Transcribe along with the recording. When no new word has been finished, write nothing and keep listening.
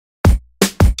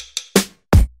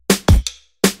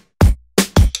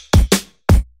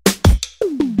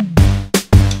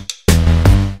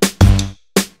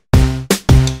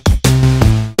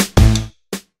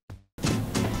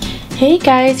Hey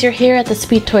guys, you're here at the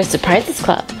Sweet Toy Surprises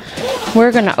Club.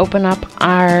 We're gonna open up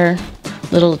our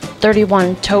little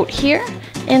 31 tote here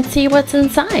and see what's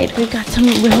inside. We've got some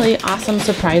really awesome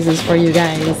surprises for you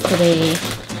guys today.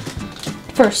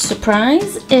 First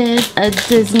surprise is a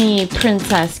Disney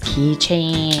princess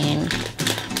keychain.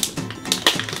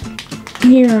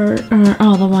 Here are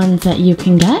all the ones that you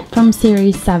can get from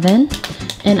Series 7,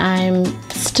 and I'm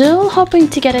still hoping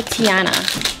to get a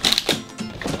Tiana.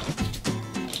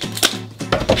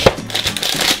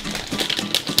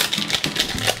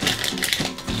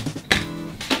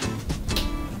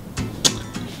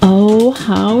 Oh,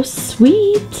 how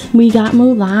sweet! We got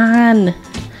Mulan.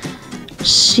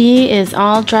 She is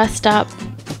all dressed up.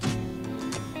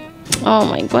 Oh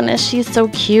my goodness, she's so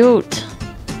cute.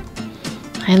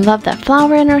 I love that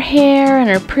flower in her hair and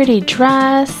her pretty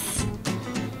dress.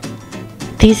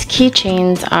 These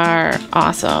keychains are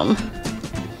awesome.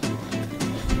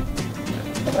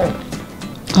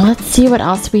 Let's see what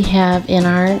else we have in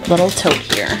our little tote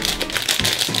here.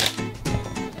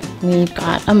 We've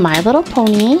got a My Little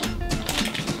Pony.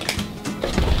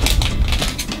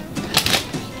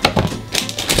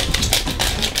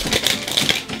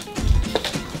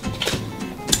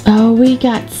 Oh, we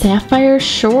got Sapphire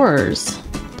Shores.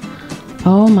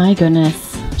 Oh my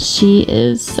goodness, she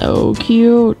is so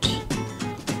cute.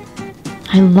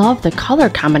 I love the color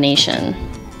combination.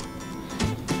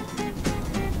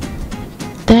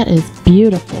 That is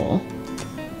beautiful.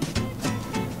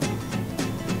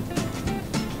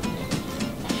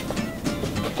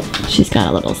 She's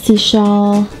got a little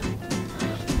seashell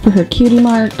for her cutie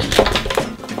mark.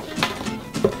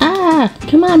 Ah,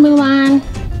 come on, Mulan.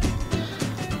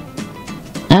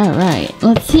 All right,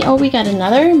 let's see. Oh, we got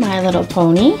another My Little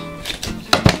Pony.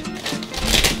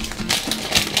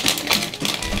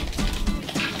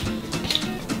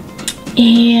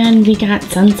 And we got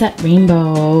Sunset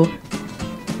Rainbow.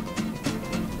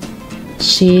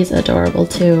 She's adorable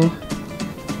too.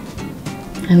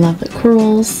 I love the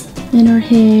curls in her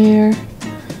hair.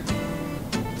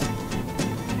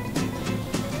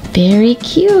 Very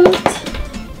cute.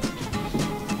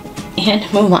 And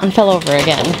Mulan fell over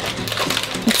again.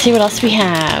 Let's see what else we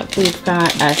have. We've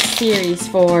got a Series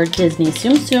 4 Disney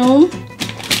Tsum Tsum.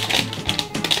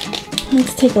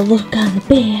 Let's take a look on the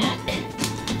back.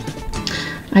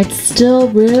 I'd still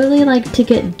really like to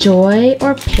get Joy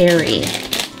or Perry.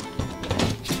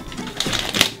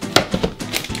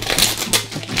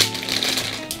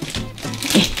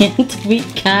 And we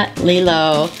got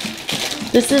Lilo.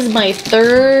 This is my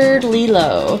third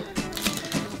Lilo,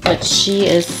 but she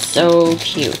is so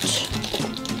cute.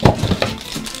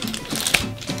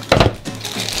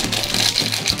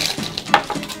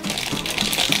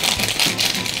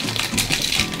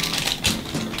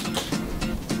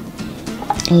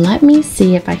 Let me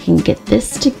see if I can get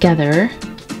this together.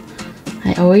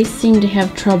 I always seem to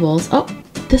have troubles. Oh,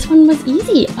 this one was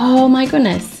easy. Oh my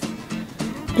goodness.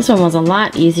 This one was a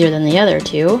lot easier than the other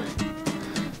two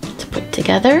to put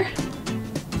together.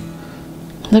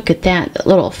 Look at that, the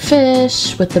little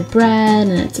fish with the bread,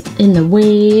 and it's in the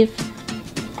wave.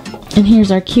 And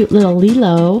here's our cute little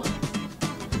Lilo.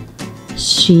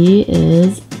 She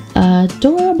is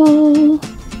adorable.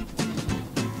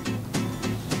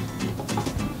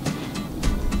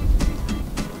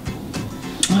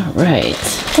 All right,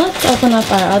 let's open up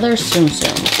our other Tsum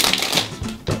Tsum.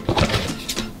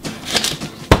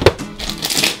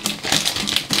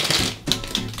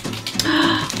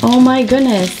 Oh my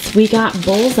goodness, we got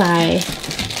Bullseye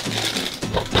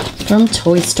from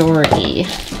Toy Story.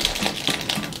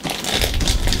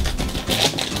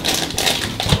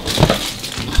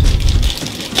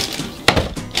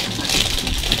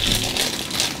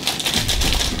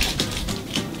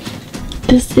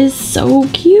 This is so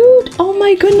cute. Oh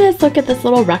my goodness, look at this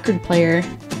little record player.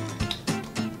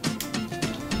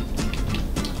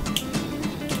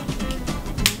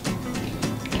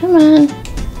 Come on.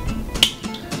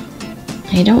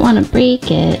 I don't want to break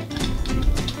it.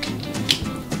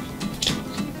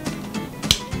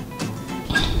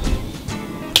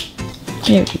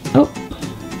 There we go. Oh.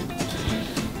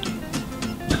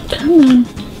 Come on.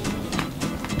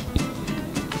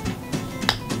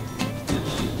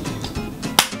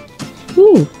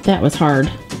 Ooh, that was hard.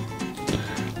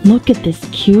 Look at this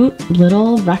cute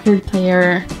little record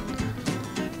player.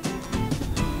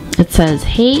 It says,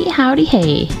 "Hey, howdy,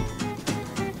 hey."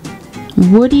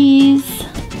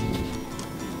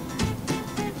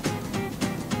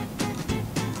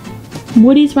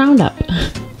 Woody's Roundup.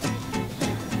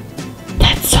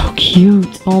 That's so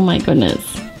cute. Oh my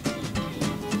goodness.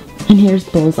 And here's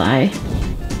Bullseye.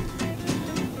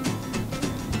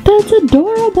 The That's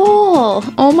adorable.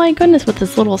 Oh my goodness, with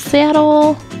this little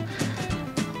saddle.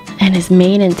 And his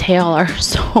mane and tail are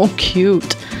so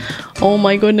cute. Oh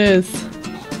my goodness.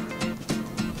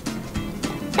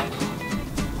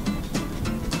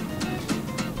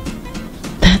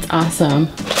 That's awesome.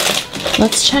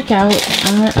 Let's check out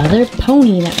our other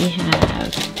pony that we have.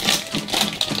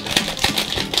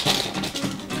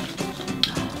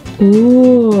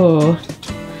 Ooh,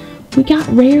 we got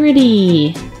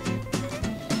Rarity.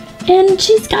 And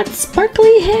she's got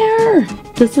sparkly hair.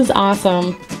 This is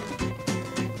awesome.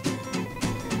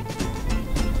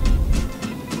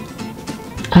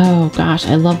 Oh gosh,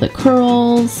 I love the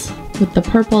curls with the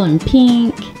purple and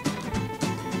pink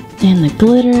and the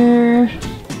glitter.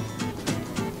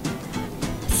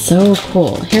 So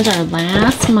cool. Here's our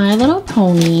last My Little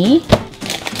Pony.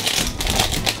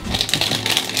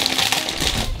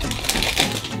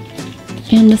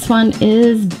 And this one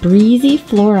is Breezy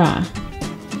Flora.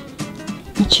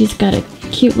 And she's got a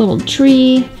cute little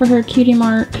tree for her cutie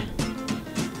mark,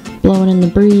 blowing in the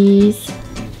breeze.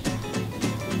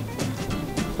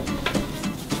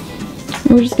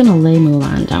 We're just gonna lay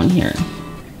Mulan down here.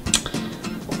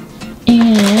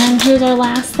 And here's our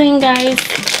last thing, guys.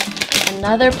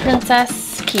 Another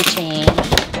princess keychain.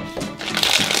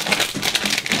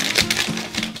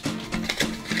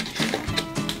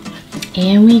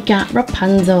 And we got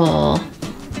Rapunzel.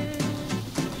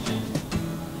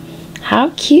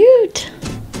 How cute!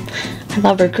 I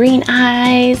love her green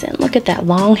eyes, and look at that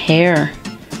long hair.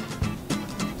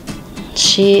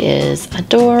 She is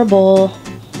adorable.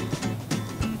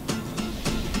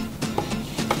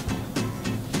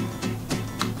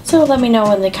 So let me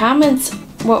know in the comments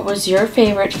what was your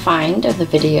favorite find of the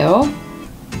video.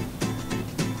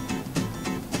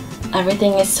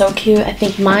 Everything is so cute. I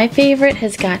think my favorite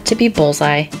has got to be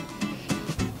Bullseye.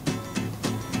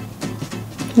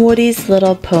 Woody's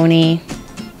little pony,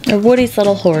 or Woody's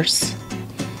little horse.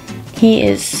 He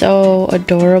is so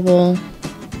adorable.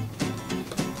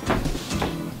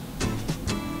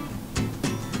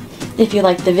 If you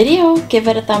liked the video, give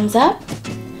it a thumbs up.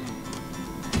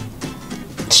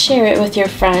 Share it with your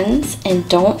friends, and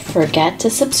don't forget to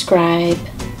subscribe.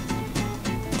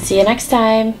 See you next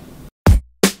time.